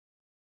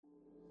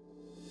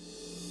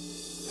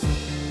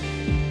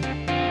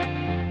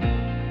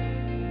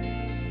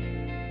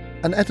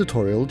An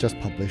editorial just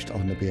published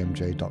on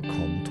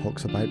thebmj.com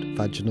talks about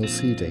vaginal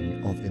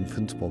seeding of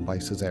infants born by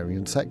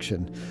caesarean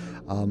section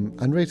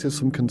and raises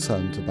some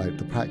concerns about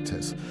the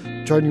practice.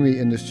 Joining me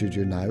in the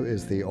studio now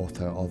is the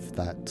author of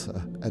that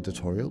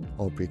editorial,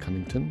 Aubrey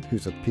Cunnington,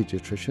 who's a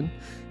paediatrician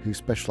who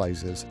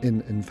specialises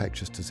in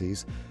infectious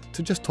disease,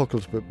 to just talk a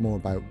little bit more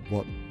about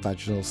what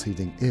vaginal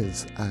seeding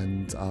is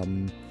and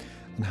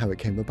how it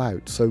came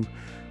about. So,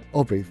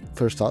 Aubrey,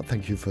 first up,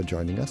 thank you for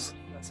joining us.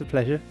 That's a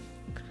pleasure.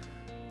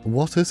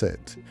 What is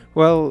it?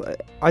 Well,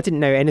 I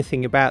didn't know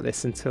anything about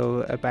this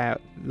until about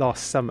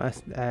last summer,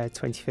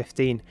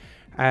 2015,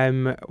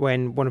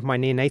 when one of my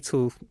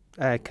neonatal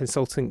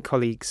consultant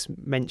colleagues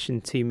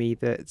mentioned to me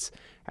that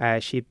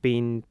she had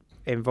been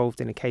involved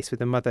in a case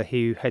with a mother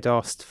who had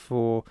asked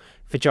for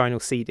vaginal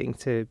seeding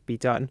to be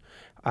done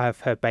of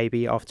her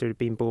baby after it had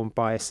been born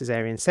by a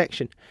caesarean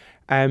section.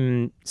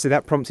 So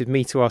that prompted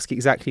me to ask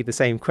exactly the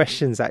same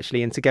questions,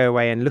 actually, and to go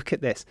away and look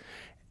at this.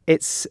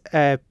 It's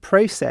a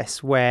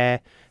process where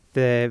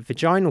the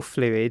vaginal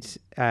fluid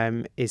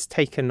is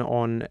taken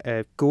on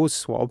a gauze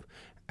swab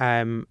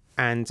and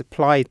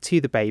applied to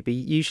the baby,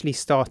 usually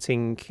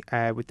starting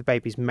with the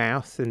baby's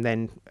mouth and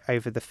then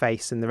over the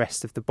face and the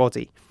rest of the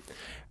body.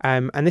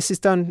 And this is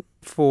done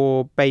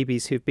for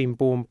babies who've been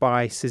born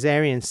by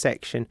caesarean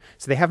section,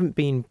 so they haven't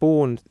been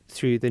born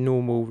through the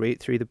normal route,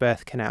 through the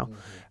birth canal,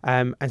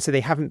 and so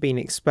they haven't been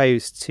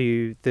exposed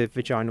to the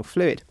vaginal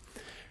fluid.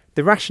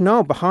 The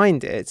rationale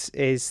behind it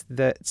is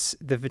that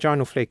the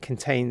vaginal fluid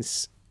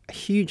contains a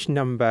huge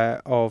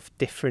number of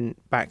different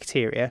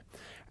bacteria,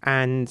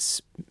 and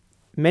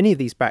many of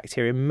these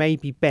bacteria may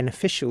be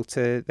beneficial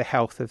to the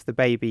health of the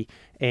baby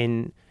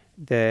in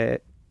the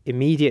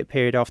immediate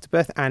period after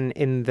birth and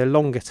in the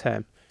longer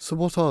term. So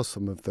what are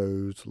some of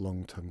those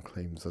long-term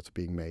claims that are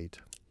being made?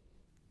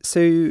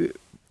 So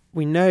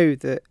we know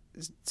that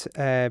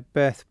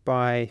birth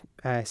by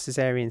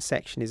caesarean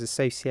section is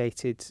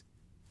associated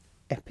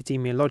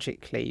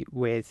epidemiologically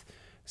with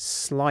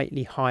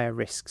slightly higher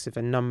risks of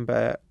a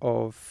number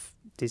of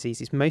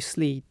diseases,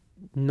 mostly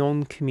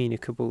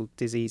non-communicable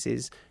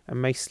diseases and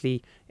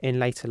mostly in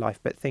later life,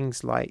 but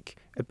things like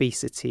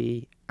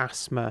obesity,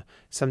 asthma,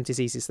 some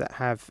diseases that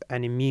have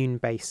an immune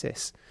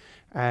basis.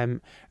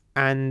 And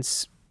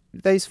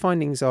those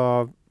findings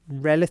are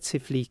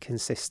relatively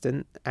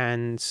consistent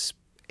and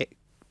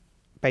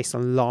based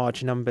on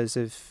large numbers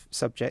of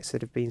subjects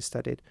that have been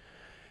studied.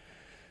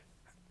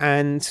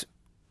 And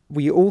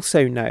we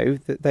also know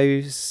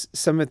that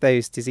some of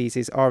those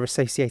diseases are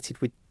associated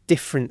with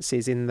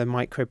differences in the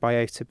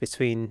microbiota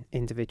between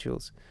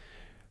individuals.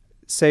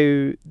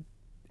 So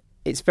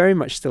it's very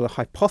much still a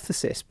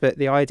hypothesis, but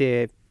the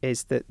idea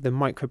is that the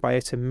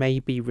microbiota may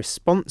be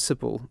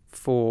responsible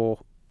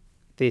for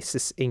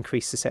this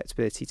increased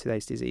susceptibility to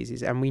those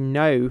diseases. And we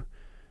know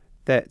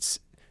that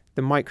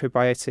the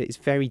microbiota is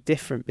very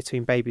different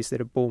between babies that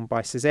are born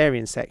by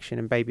caesarean section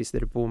and babies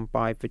that are born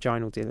by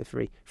vaginal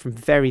delivery from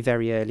very,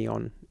 very early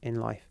on in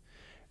life,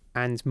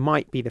 and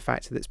might be the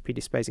factor that's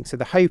predisposing. So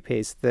the hope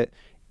is that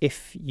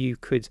if you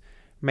could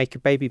make a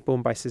baby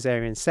born by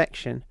caesarean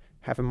section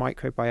have a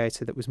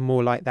microbiota that was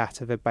more like that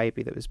of a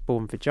baby that was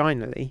born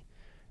vaginally,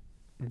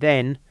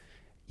 then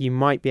you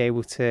might be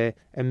able to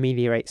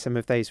ameliorate some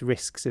of those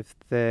risks of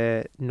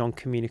the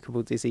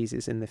non-communicable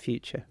diseases in the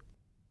future.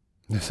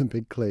 There's some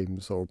big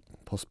claims or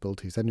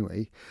possibilities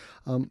anyway.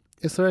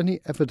 Is there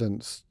any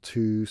evidence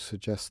to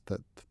suggest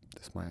that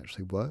this might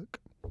actually work?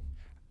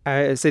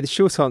 So the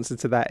short answer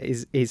to that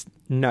is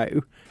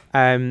no.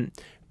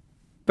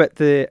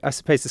 But I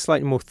suppose the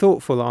slightly more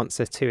thoughtful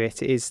answer to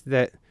it is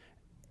that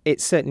it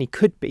certainly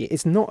could be.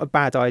 It's not a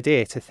bad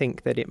idea to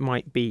think that it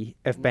might be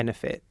of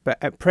benefit, but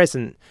at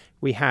present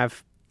we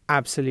have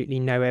absolutely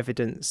no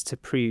evidence to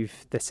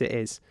prove that it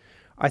is.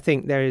 I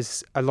think there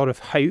is a lot of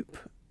hope,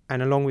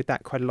 and along with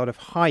that quite a lot of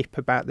hype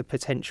about the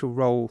potential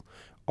role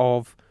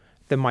of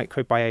the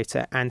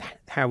microbiota and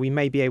how we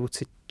may be able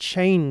to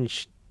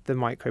change the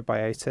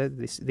microbiota,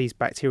 these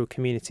bacterial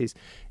communities,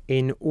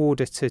 in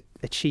order to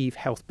achieve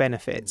health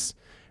benefits.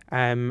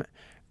 And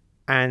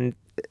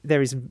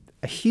there is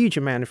a huge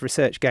amount of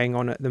research going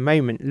on at the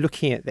moment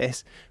looking at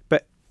this,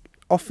 but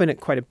often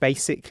at quite a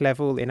basic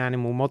level in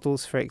animal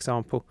models, for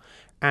example.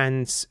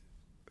 And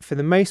for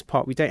the most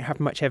part, we don't have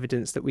much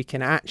evidence that we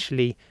can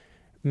actually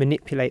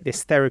manipulate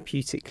this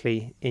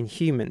therapeutically in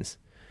humans.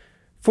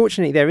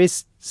 Fortunately, there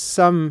is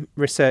some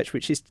research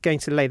which is going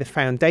to lay the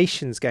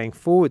foundations going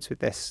forwards with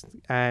this,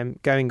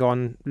 going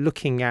on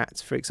looking at,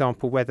 for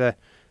example, whether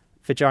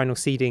vaginal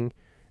seeding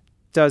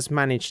does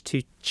manage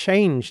to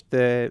change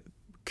the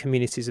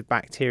communities of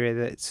bacteria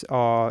that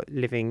are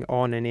living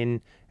on and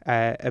in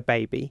a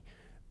baby.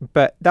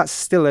 But that's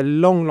still a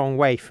long, long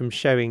way from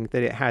showing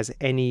that it has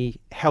any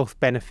health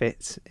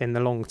benefits in the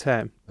long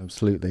term.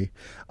 Absolutely.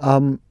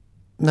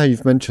 Now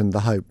you've mentioned the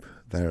hype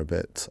there a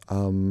bit,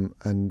 and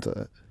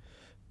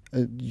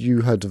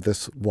you heard of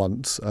this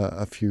once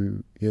a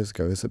few years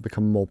ago. Has it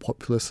become more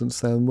popular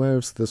since then? Where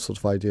is this sort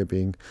of idea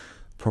being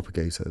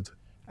propagated?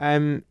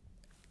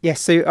 Yes,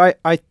 so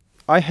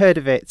I I heard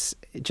of it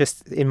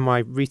just in my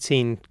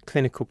routine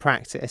clinical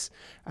practice.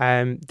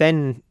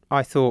 Then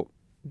I thought,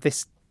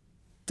 this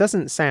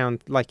doesn't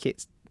sound like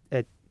it's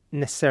a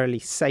necessarily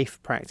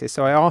safe practice.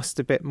 So I asked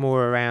a bit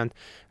more around.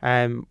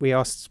 We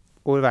asked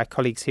all of our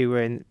colleagues who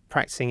were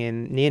practicing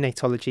in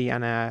neonatology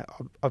and our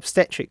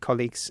obstetric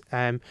colleagues,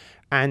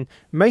 and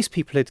most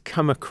people had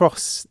come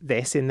across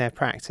this in their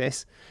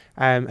practice,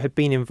 had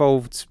been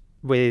involved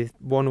with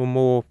one or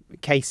more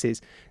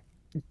cases,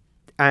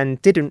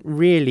 and didn't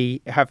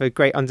really have a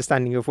great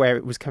understanding of where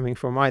it was coming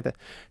from either.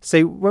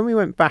 So when we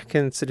went back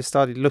and sort of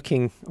started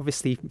looking,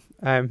 obviously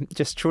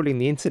just trawling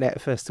the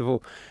internet first of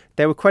all,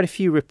 there were quite a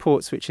few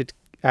reports which had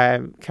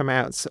come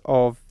out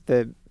of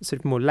the sort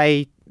of more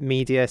lay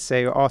media,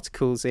 so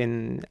articles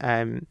in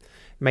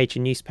major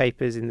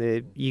newspapers in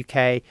the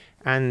UK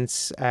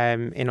and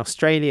in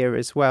Australia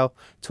as well,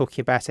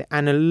 talking about it,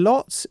 and a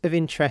lot of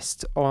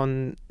interest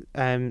on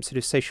sort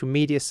of social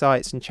media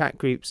sites and chat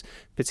groups,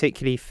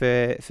 particularly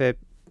for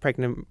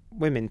pregnant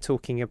women,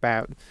 talking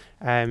about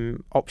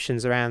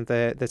options around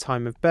the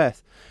time of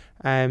birth.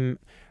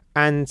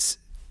 And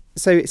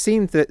so it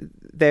seemed that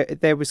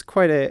there was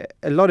quite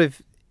a lot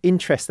of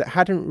interest that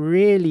hadn't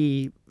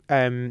really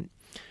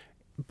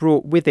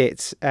brought with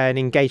it an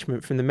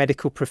engagement from the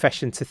medical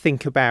profession to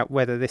think about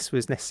whether this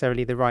was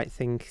necessarily the right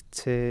thing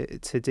to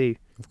do.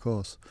 Of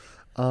course.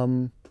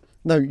 Now,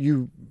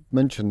 you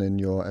mentioned in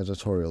your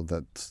editorial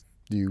that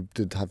you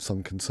did have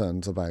some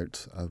concerns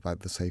about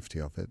the safety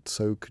of it.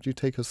 So could you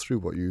take us through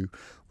what you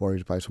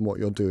worried about and what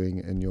you're doing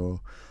in your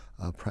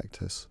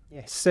practice?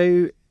 Yes.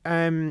 So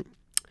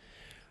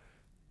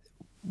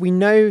we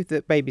know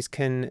that babies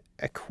can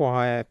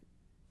acquire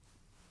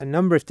a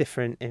number of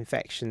different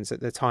infections at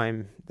the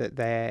time that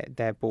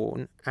they're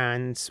born,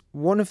 and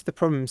one of the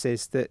problems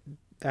is that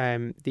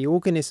the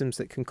organisms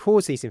that can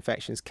cause these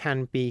infections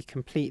can be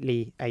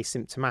completely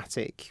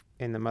asymptomatic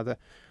in the mother,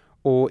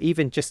 or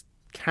even just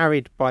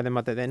carried by the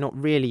mother. They're not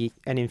really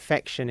an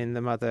infection in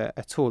the mother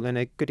at all, and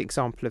a good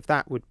example of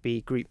that would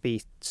be Group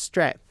B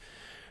strep.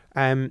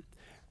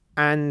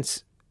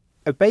 And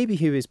a baby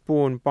who is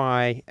born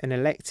by an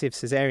elective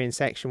caesarean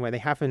section where they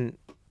haven't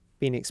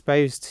been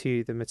exposed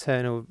to the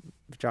maternal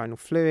vaginal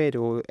fluid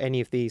or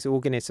any of these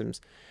organisms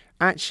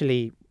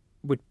actually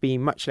would be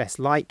much less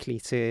likely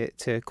to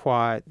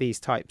acquire these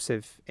types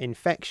of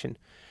infection.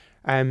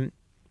 Now,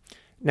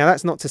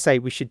 that's not to say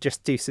we should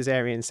just do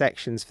caesarean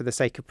sections for the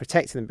sake of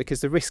protecting them,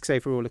 because the risks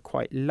overall are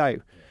quite low.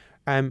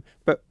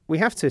 But we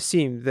have to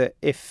assume that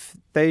if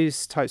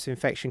those types of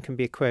infection can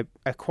be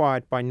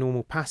acquired by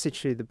normal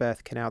passage through the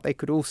birth canal, they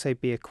could also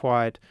be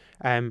acquired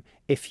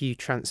if you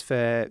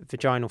transfer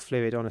vaginal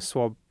fluid on a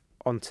swab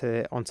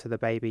onto the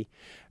baby.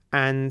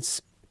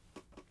 And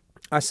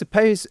I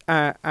suppose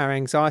our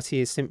anxiety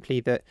is simply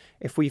that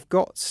if we've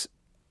got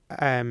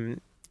a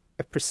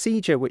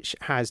procedure which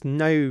has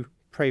no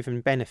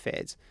proven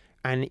benefit,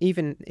 and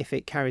even if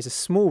it carries a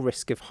small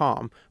risk of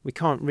harm, we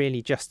can't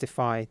really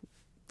justify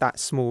that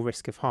small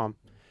risk of harm.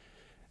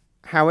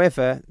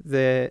 However,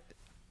 the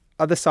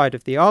other side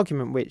of the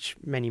argument, which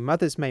many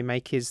mothers may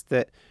make, is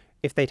that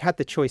if they'd had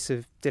the choice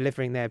of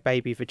delivering their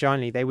baby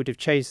vaginally, they would have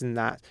chosen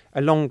that,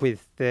 along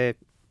with the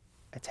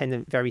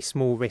attendant very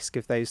small risk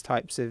of those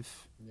types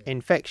of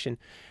infection.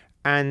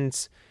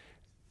 And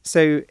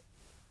so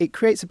it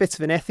creates a bit of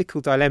an ethical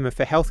dilemma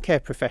for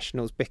healthcare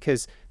professionals,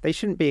 because they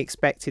shouldn't be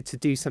expected to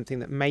do something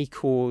that may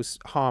cause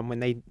harm when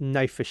they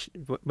know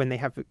when they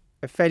have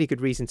a fairly good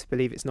reason to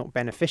believe it's not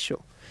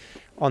beneficial.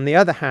 On the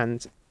other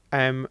hand,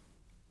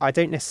 I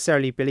don't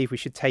necessarily believe we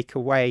should take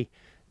away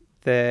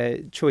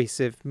the choice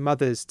of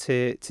mothers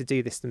to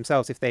do this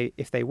themselves if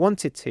they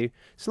wanted to,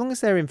 as long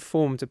as they're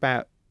informed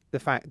about the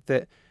fact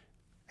that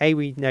A,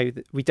 we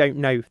don't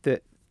know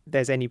that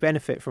there's any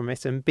benefit from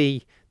it, and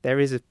B, there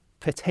is a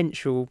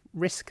potential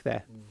risk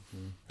there.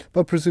 Mm-hmm.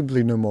 But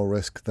presumably no more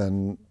risk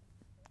than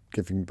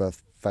giving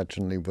birth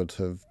vaginally would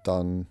have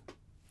done.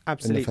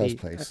 Absolutely. In the first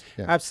place.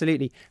 Yeah.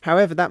 Absolutely.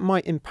 However, that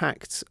might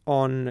impact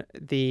on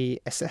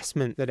the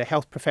assessment that a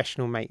health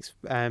professional makes.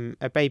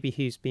 A baby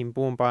who's been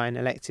born by an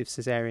elective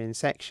caesarean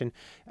section,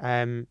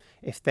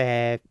 if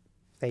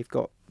they've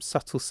got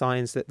subtle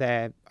signs that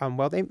they're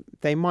unwell,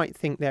 they might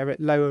think they're at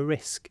lower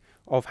risk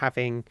of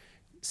having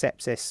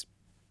sepsis,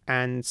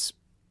 and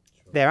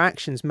their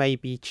actions may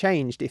be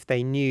changed if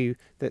they knew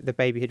that the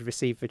baby had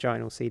received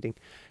vaginal seeding.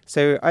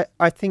 So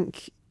I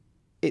think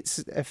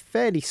it's a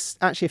fairly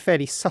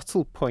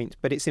subtle point,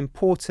 but it's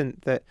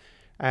important that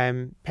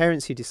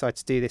parents who decide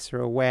to do this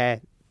are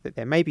aware that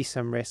there may be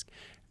some risk,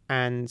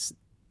 and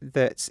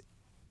that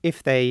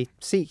if they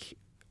seek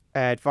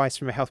advice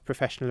from a health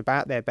professional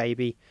about their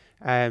baby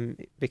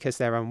because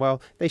they're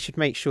unwell, they should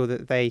make sure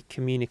that they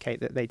communicate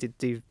that they did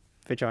do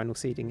vaginal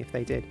seeding if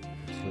they did.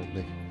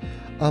 Absolutely.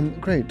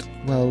 Great.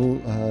 Well,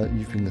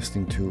 you've been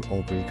listening to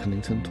Aubrey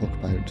Cunnington talk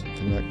about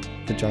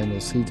vaginal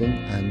seeding,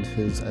 and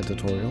his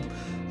editorial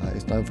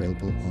is now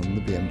available on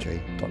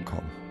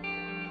thebmj.com.